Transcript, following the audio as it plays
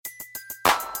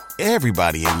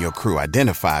Everybody in your crew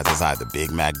identifies as either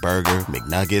Big Mac Burger,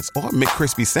 McNuggets, or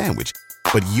McCrispy Sandwich.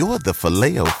 But you're the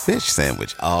Filet-O-Fish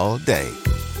Sandwich all day.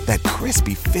 That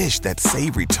crispy fish, that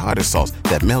savory tartar sauce,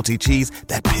 that melty cheese,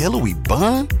 that pillowy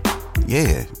bun.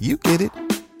 Yeah, you get it.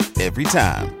 Every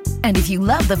time. And if you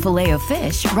love the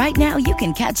Filet-O-Fish, right now you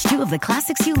can catch two of the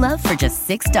classics you love for just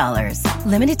 $6.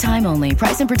 Limited time only.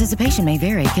 Price and participation may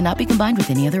vary. Cannot be combined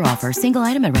with any other offer. Single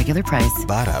item at regular price.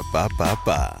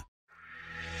 Ba-da-ba-ba-ba.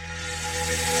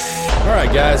 All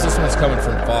right, guys, this one's coming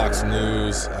from Fox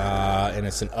News, and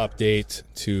it's an update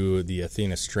to the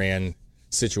Athena Strand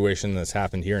situation that's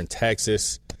happened here in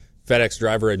Texas. FedEx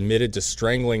driver admitted to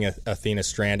strangling Athena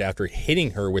Strand after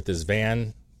hitting her with his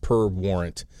van per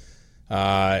warrant. We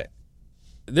actually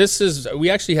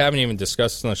haven't even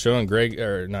discussed this on the show,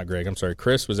 and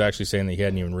Chris was actually saying that he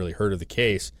hadn't even really heard of the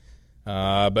case.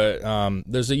 But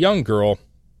there's a young girl,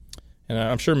 and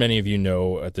I'm sure many of you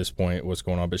know at this point what's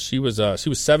going on, but she was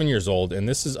 7 years old, and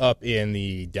this is up in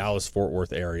the Dallas-Fort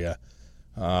Worth area.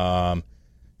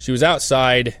 She was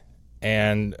outside,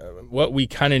 and what we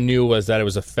kind of knew was that it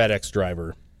was a FedEx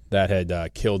driver that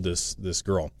had killed this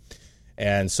girl.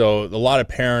 And so a lot of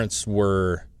parents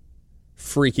were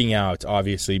freaking out,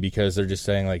 obviously, because they're just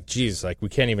saying, like, geez, like, we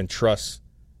can't even trust,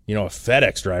 a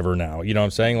FedEx driver now. You know what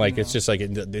I'm saying? Like, it's just like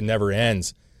it never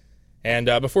ends. And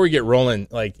before we get rolling,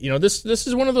 like, this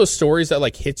is one of those stories that,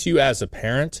 like, hits you as a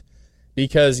parent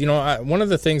because, one of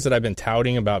the things that I've been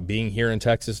touting about being here in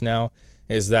Texas now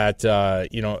is that,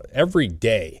 every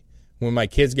day when my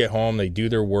kids get home, they do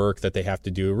their work that they have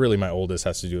to do. Really, my oldest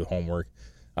has to do the homework.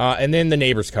 And then the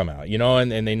neighbors come out, we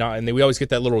always get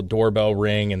that little doorbell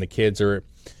ring and the kids are,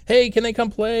 hey, can they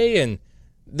come play? And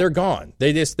they're gone.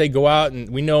 They go out, and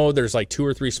we know there's like 2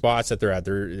 or 3 spots that they're at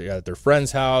their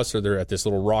friend's house, or they're at this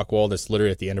little rock wall that's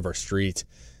literally at the end of our street.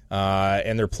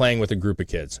 And they're playing with a group of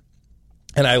kids.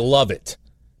 And I love it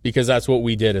because that's what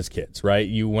we did as kids, right?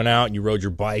 You went out and you rode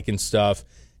your bike and stuff,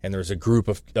 and there's a group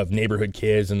of neighborhood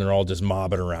kids, and they're all just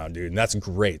mobbing around, dude. And that's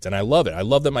great. And I love it. I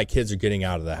love that my kids are getting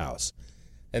out of the house.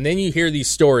 And then you hear these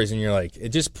stories, and you're like, it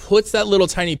just puts that little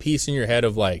tiny piece in your head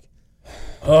of like,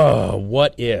 oh,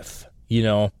 what if,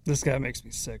 This guy makes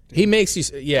me sick, dude. He makes you,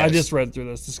 yeah. I just read through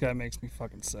this. This guy makes me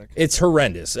fucking sick. It's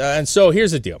horrendous. And so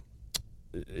here's the deal.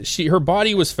 Her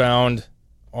body was found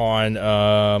on,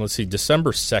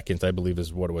 December 2nd, I believe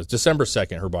is what it was. December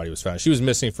 2nd, her body was found. She was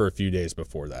missing for a few days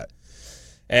before that.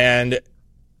 And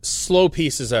slow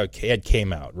pieces had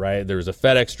came out, right? There was a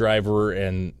FedEx driver,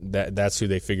 and that's who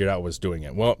they figured out was doing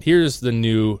it. Well, here's the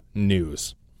new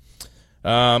news.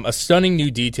 A stunning new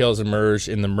details emerged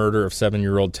in the murder of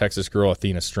 7-year-old Texas girl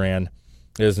Athena Strand.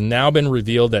 It has now been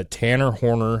revealed that Tanner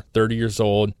Horner, 30 years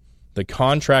old, the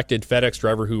contracted FedEx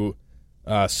driver who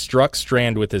struck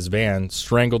Strand with his van,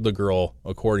 strangled the girl,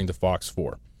 according to Fox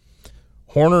 4.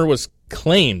 Horner has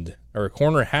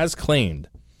claimed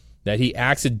that he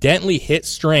accidentally hit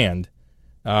Strand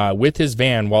with his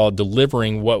van while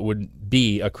delivering what would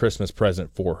be a Christmas present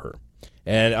for her.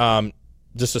 And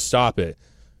just to stop it,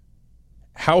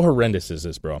 how horrendous is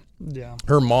this, bro? Yeah.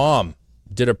 Her mom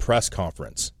did a press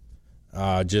conference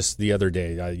just the other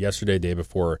day, yesterday, day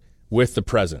before, with the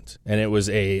present. And it was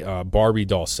a Barbie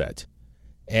doll set.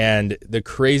 And the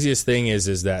craziest thing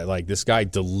is that, like, this guy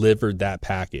delivered that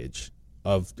package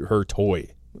of her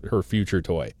toy, her future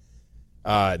toy.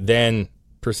 Then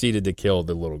proceeded to kill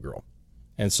the little girl.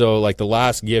 And so, like, the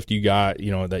last gift you got,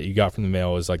 that you got from the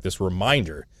mail is like this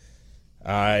reminder.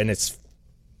 And it's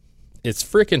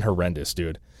freaking horrendous,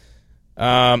 dude.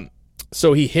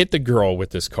 So he hit the girl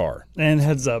with this car. And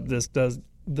heads up,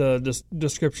 the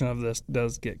description of this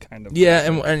does get kind of... Yeah,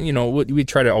 and we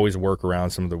try to always work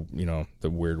around some of the, the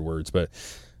weird words. But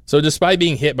so despite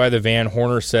being hit by the van,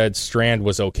 Horner said Strand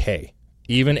was okay,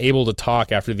 even able to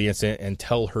talk after the incident and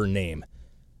tell her name.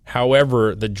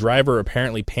 However, the driver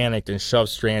apparently panicked and shoved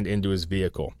Strand into his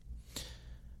vehicle.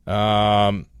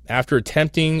 After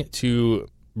attempting to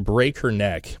break her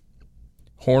neck,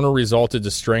 Horner resorted to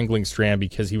strangling Strand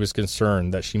because he was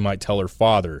concerned that she might tell her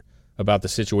father about the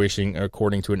situation,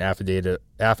 according to an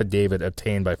affidavit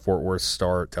obtained by Fort Worth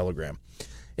Star-Telegram.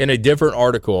 In a different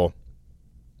article,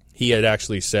 he had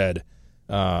actually said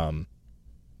that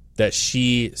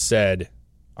she said,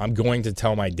 "I'm going to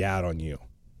tell my dad on you."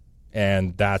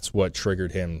 And that's what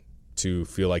triggered him to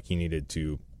feel like he needed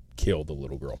to kill the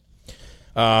little girl.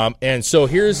 And so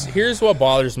here's what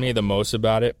bothers me the most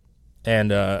about it.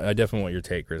 And I definitely want your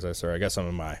take, Chris. I'm sorry, I got some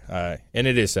of my and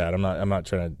it is sad. I'm not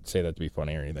trying to say that to be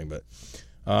funny or anything, but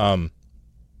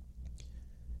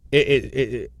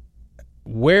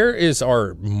where is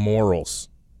our morals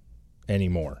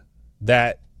anymore?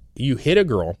 That you hit a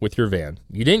girl with your van,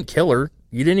 you didn't kill her,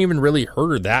 You didn't even really hurt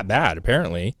her that bad,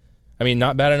 apparently. I mean,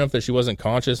 not bad enough that she wasn't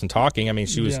conscious and talking. I mean,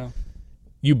 she was. Yeah.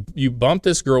 You bumped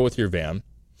this girl with your van,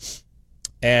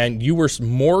 and you were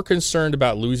more concerned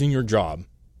about losing your job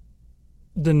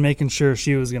than making sure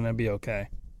she was going to be okay.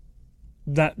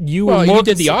 That you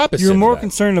did the opposite. You're more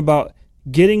concerned about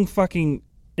getting fucking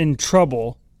in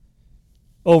trouble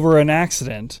over an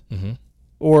accident,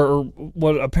 or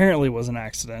what apparently was an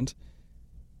accident.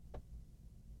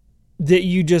 That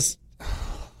you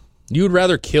would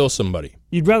rather kill somebody.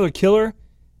 You'd rather kill her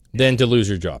than to lose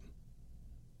your job.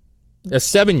 A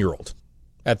 7-year-old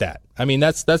at that. I mean,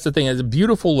 that's the thing. It's a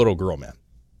beautiful little girl, man.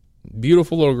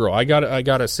 Beautiful little girl. I got a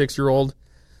 6-year-old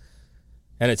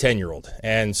and a 10-year-old,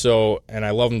 and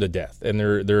I love them to death, and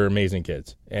they're amazing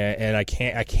kids. And I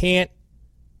can't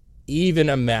even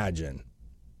imagine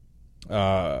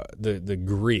the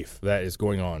grief that is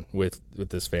going on with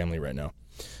this family right now.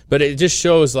 But it just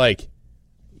shows, like,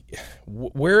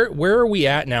 where are we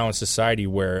at now in society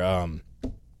where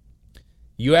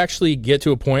you actually get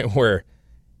to a point where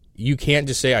you can't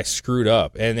just say I screwed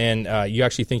up, and then you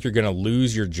actually think you're going to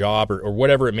lose your job or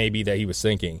whatever it may be that he was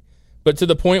thinking. But to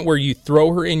the point where you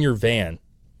throw her in your van,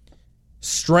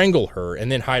 strangle her,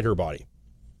 and then hide her body.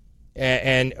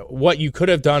 And what you could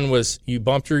have done was you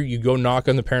bumped her, you go knock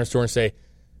on the parents' door and say,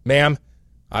 ma'am,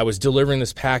 I was delivering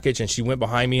this package and she went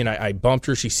behind me and I bumped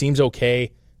her. She seems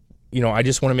okay. You know, I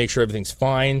just want to make sure everything's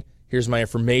fine. Here's my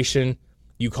information.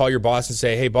 You call your boss and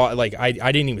say, hey, boss, like I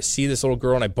didn't even see this little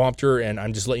girl and I bumped her and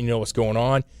I'm just letting you know what's going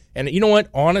on. And you know what?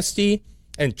 Honesty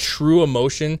and true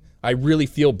emotion, I really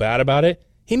feel bad about it.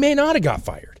 He may not have got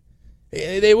fired.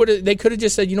 They could have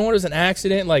just said, you know what, it was an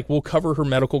accident. Like, we'll cover her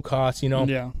medical costs, you know?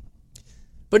 Yeah.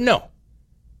 But no,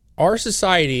 our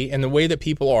society and the way that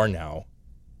people are now,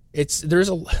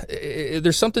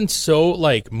 there's something so,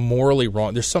 like, morally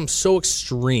wrong. There's something so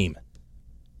extreme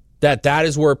that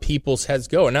is where people's heads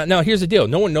go. And now here's the deal.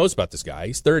 No one knows about this guy.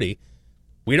 He's 30.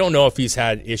 We don't know if he's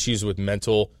had issues with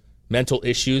mental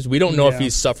issues. We don't know if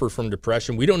he's suffered from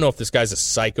depression. We don't know if this guy's a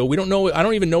psycho. We don't know. I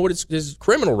don't even know what his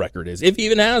criminal record is, if he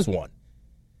even has one.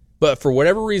 But for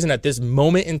whatever reason, at this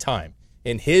moment in time,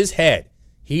 in his head,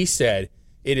 he said,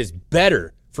 it is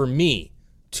better for me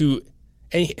to...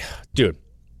 Dude,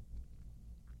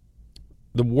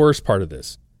 the worst part of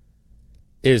this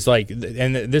is, like,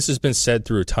 and this has been said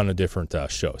through a ton of different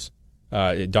shows,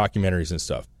 documentaries and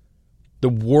stuff. The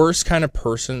worst kind of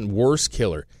person, worst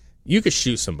killer, you could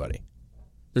shoot somebody.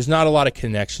 There's not a lot of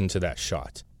connection to that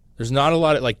shot. There's not a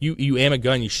lot of, like, you aim a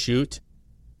gun, you shoot,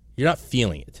 you're not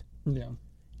feeling it. Yeah.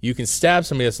 You can stab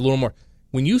somebody that's a little more.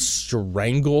 When you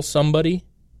strangle somebody,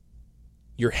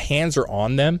 your hands are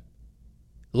on them.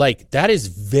 Like, that is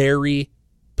very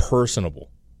personable.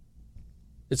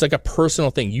 It's like a personal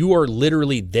thing. You are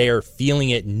literally there, feeling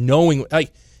it, knowing,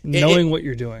 like, what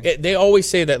you're doing. They always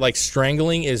say that, like,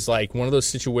 strangling is like one of those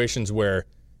situations where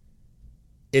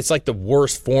it's like the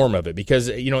worst form of it, because,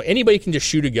 you know, anybody can just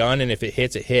shoot a gun, and if it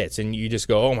hits, it hits, and you just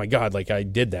go, oh my God, like, I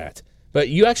did that. But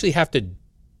you actually have to.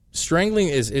 Strangling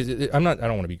is I don't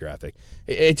want to be graphic.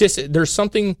 It just, there's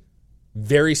something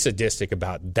very sadistic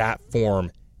about that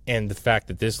form, and the fact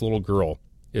that this little girl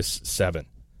is 7.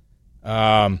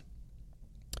 Her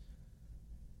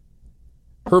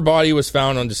body was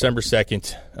found on December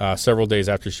 2nd, several days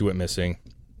after she went missing.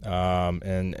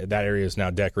 And that area is now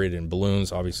decorated in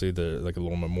balloons, obviously, like a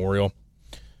little memorial.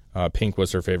 Pink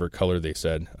was her favorite color, they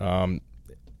said.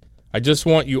 I just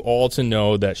want you all to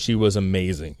know that she was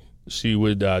amazing. She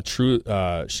would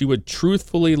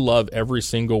truthfully love every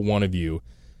single one of you,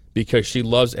 because she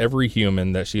loves every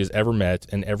human that she has ever met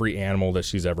and every animal that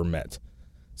she's ever met,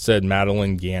 said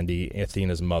Madeline Gandy,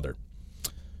 Athena's mother.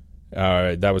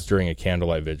 That was during a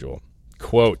candlelight vigil.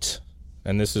 Quote,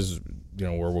 and this is, you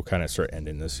know, where we'll kind of start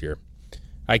ending this here.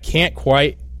 I can't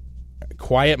quite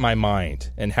quiet my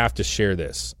mind and have to share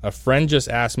this. A friend just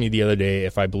asked me the other day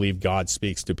if I believe God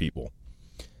speaks to people.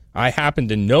 I happen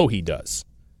to know he does,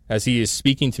 as he is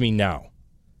speaking to me now.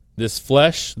 This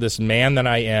flesh, this man that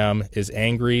I am, is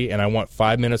angry, and I want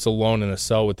 5 minutes alone in a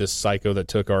cell with this psycho that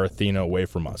took our Athena away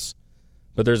from us.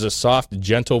 But there's a soft,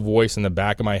 gentle voice in the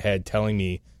back of my head telling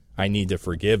me I need to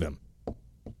forgive him.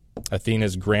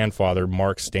 Athena's grandfather,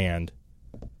 Mark Strand,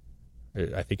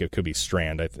 I think it could be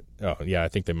Strand. I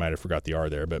think they might have forgot the R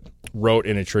there, but wrote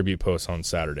in a tribute post on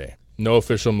Saturday. No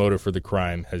official motive for the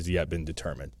crime has yet been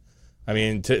determined. I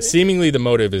mean, seemingly the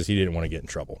motive is he didn't want to get in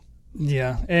trouble.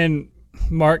 Yeah, and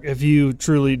Mark, if you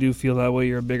truly do feel that way,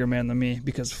 you're a bigger man than me,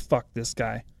 because fuck this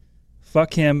guy.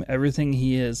 Fuck him, everything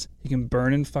he is. He can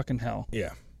burn in fucking hell.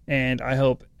 Yeah. And I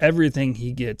hope everything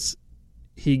he gets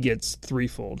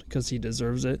threefold, because he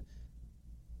deserves it.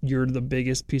 you're the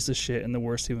biggest piece of shit and the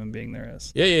worst human being there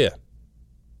is. Yeah.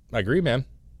 I agree, man.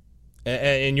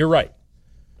 And you're right.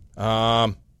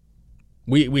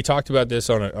 We talked about this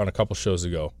on a couple shows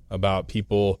ago about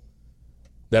people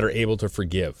that are able to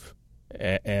forgive.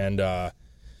 And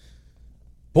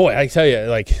boy, I tell you,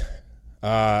 like,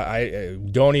 I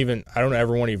don't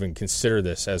ever want to even consider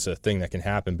this as a thing that can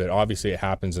happen, but obviously it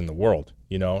happens in the world,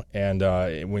 you know? And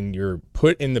when you're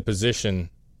put in the position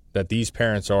that these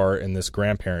parents are and this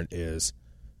grandparent is,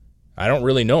 I don't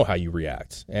really know how you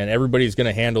react. And everybody's going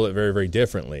to handle it very, very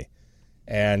differently.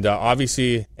 And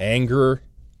obviously anger,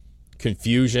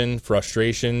 confusion,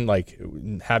 frustration, like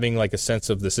having like a sense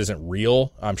of this isn't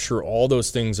real. I'm sure all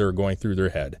those things are going through their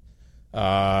head.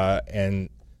 And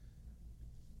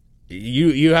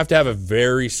you have to have a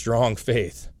very strong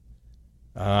faith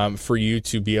for you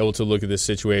to be able to look at this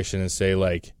situation and say,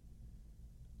 like,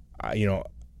 you know,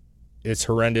 it's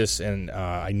horrendous and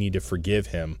I need to forgive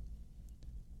him,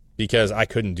 because I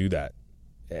couldn't do that.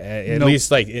 At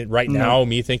least like right now,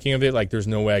 me thinking of it, like there's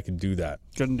no way I could do that.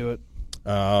 Couldn't do it.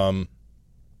 And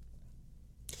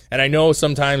I know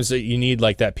sometimes that you need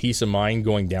like that peace of mind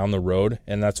going down the road,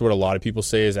 and that's what a lot of people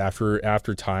say is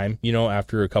after time, you know,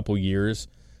 after a couple years,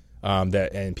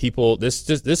 people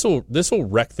this will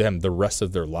wreck them the rest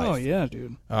of their life. Oh yeah,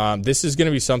 dude. This is going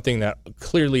to be something that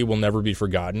clearly will never be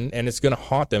forgotten, and it's going to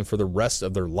haunt them for the rest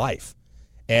of their life.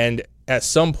 And at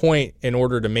some point, in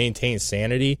order to maintain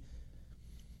sanity,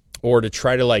 or to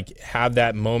try to like have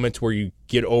that moment where you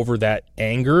get over that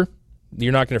anger,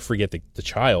 you're not going to forget the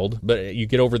child, but you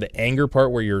get over the anger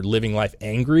part where you're living life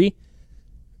angry.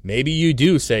 Maybe you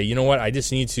do say, you know what, I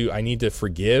need to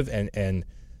forgive and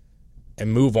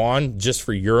move on just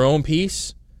for your own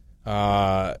peace.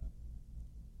 I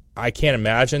can't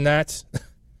imagine that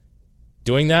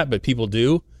doing that, but people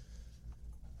do.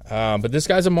 But this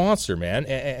guy's a monster, man.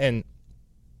 And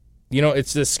you know,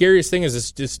 it's the scariest thing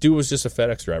is this dude was just a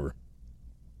FedEx driver.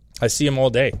 I see him all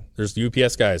day. There's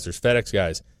UPS guys, there's FedEx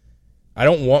guys. I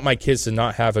don't want my kids to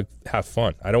not have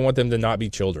fun. I don't want them to not be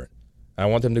children. I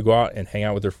want them to go out and hang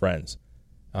out with their friends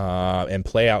and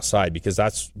play outside, because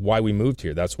that's why we moved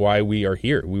here. That's why we are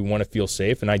here. We want to feel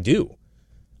safe, and I do.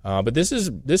 But this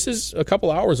is a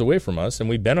couple hours away from us, and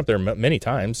we've been up there many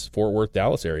times, Fort Worth,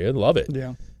 Dallas area. Love it.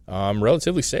 Yeah.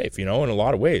 Relatively safe, you know, in a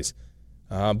lot of ways.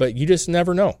 But you just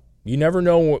never know. You never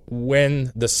know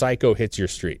when the psycho hits your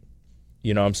street.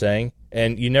 You know what I'm saying?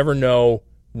 And you never know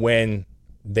when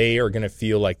they are going to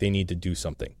feel like they need to do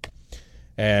something.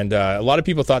 And a lot of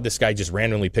people thought this guy just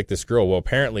randomly picked this girl. Well,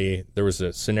 apparently there was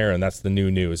a scenario, and that's the new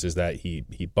news, is that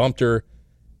he bumped her,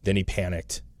 then he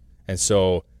panicked. And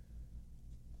so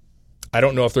I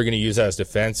don't know if they're going to use that as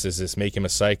defense. Does this make him a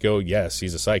psycho? Yes,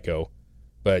 he's a psycho.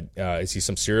 But is he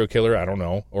some serial killer? I don't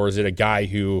know. Or is it a guy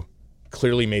who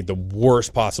clearly made the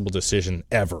worst possible decision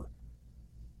ever?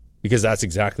 Because that's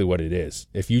exactly what it is.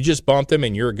 If you just bumped him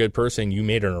and you're a good person, you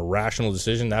made an irrational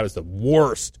decision, that is the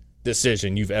worst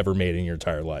decision you've ever made in your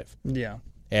entire life. Yeah.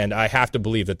 And I have to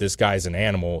believe that this guy's an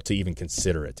animal to even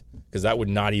consider it, because that would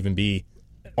not even be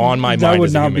on my mind. That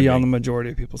would not be being on the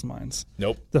majority of people's minds.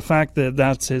 Nope. The fact that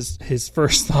that's his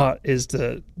first thought is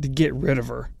to get rid of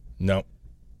her. No.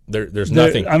 There's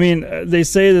nothing. I mean, they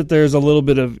say that there's a little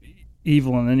bit of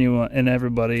evil in anyone, in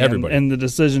everybody. And the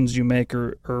decisions you make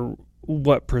are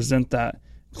what present that.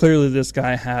 Clearly this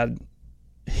guy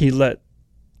he let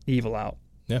evil out.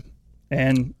 Yeah.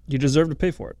 And you deserve to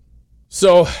pay for it.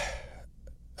 So,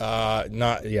 I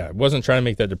wasn't trying to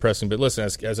make that depressing, but listen,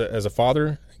 as a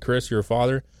father, Chris, you're a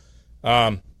father,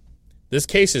 this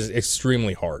case is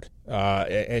extremely hard.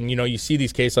 And you know, you see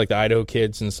these cases like the Idaho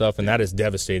kids and stuff, and that is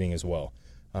devastating as well.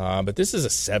 But this is a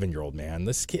 7-year-old man.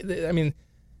 This kid, I mean,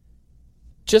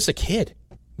 just a kid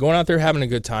going out there having a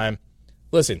good time.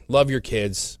 Listen, love your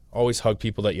kids. Always hug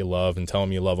people that you love and tell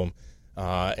them you love them.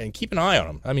 And keep an eye on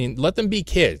them. I mean, let them be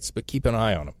kids, but keep an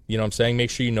eye on them. You know what I'm saying? Make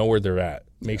sure you know where they're at.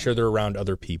 Make sure they're around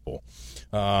other people.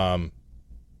 You're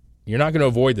not going to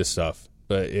avoid this stuff,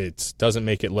 but it doesn't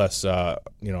make it less,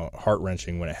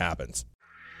 heart-wrenching when it happens.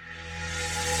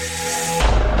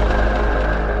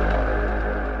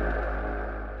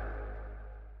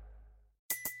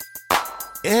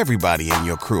 Everybody in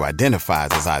your crew identifies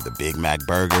as either Big Mac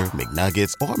Burger,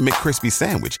 McNuggets, or McCrispy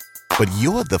Sandwich. But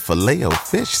you're the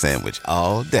Filet-O-Fish Sandwich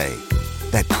all day.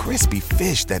 That crispy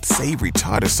fish, that savory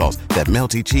tartar sauce, that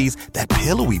melty cheese, that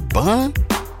pillowy bun.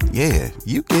 Yeah,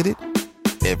 you get it.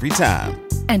 Every time.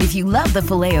 And if you love the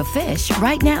Filet-O-Fish,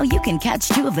 right now you can catch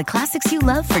 2 of the classics you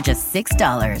love for just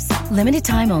 $6. Limited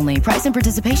time only. Price and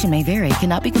participation may vary.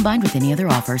 Cannot be combined with any other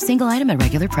offer. Single item at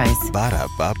regular price.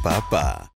 Ba-da-ba-ba-ba.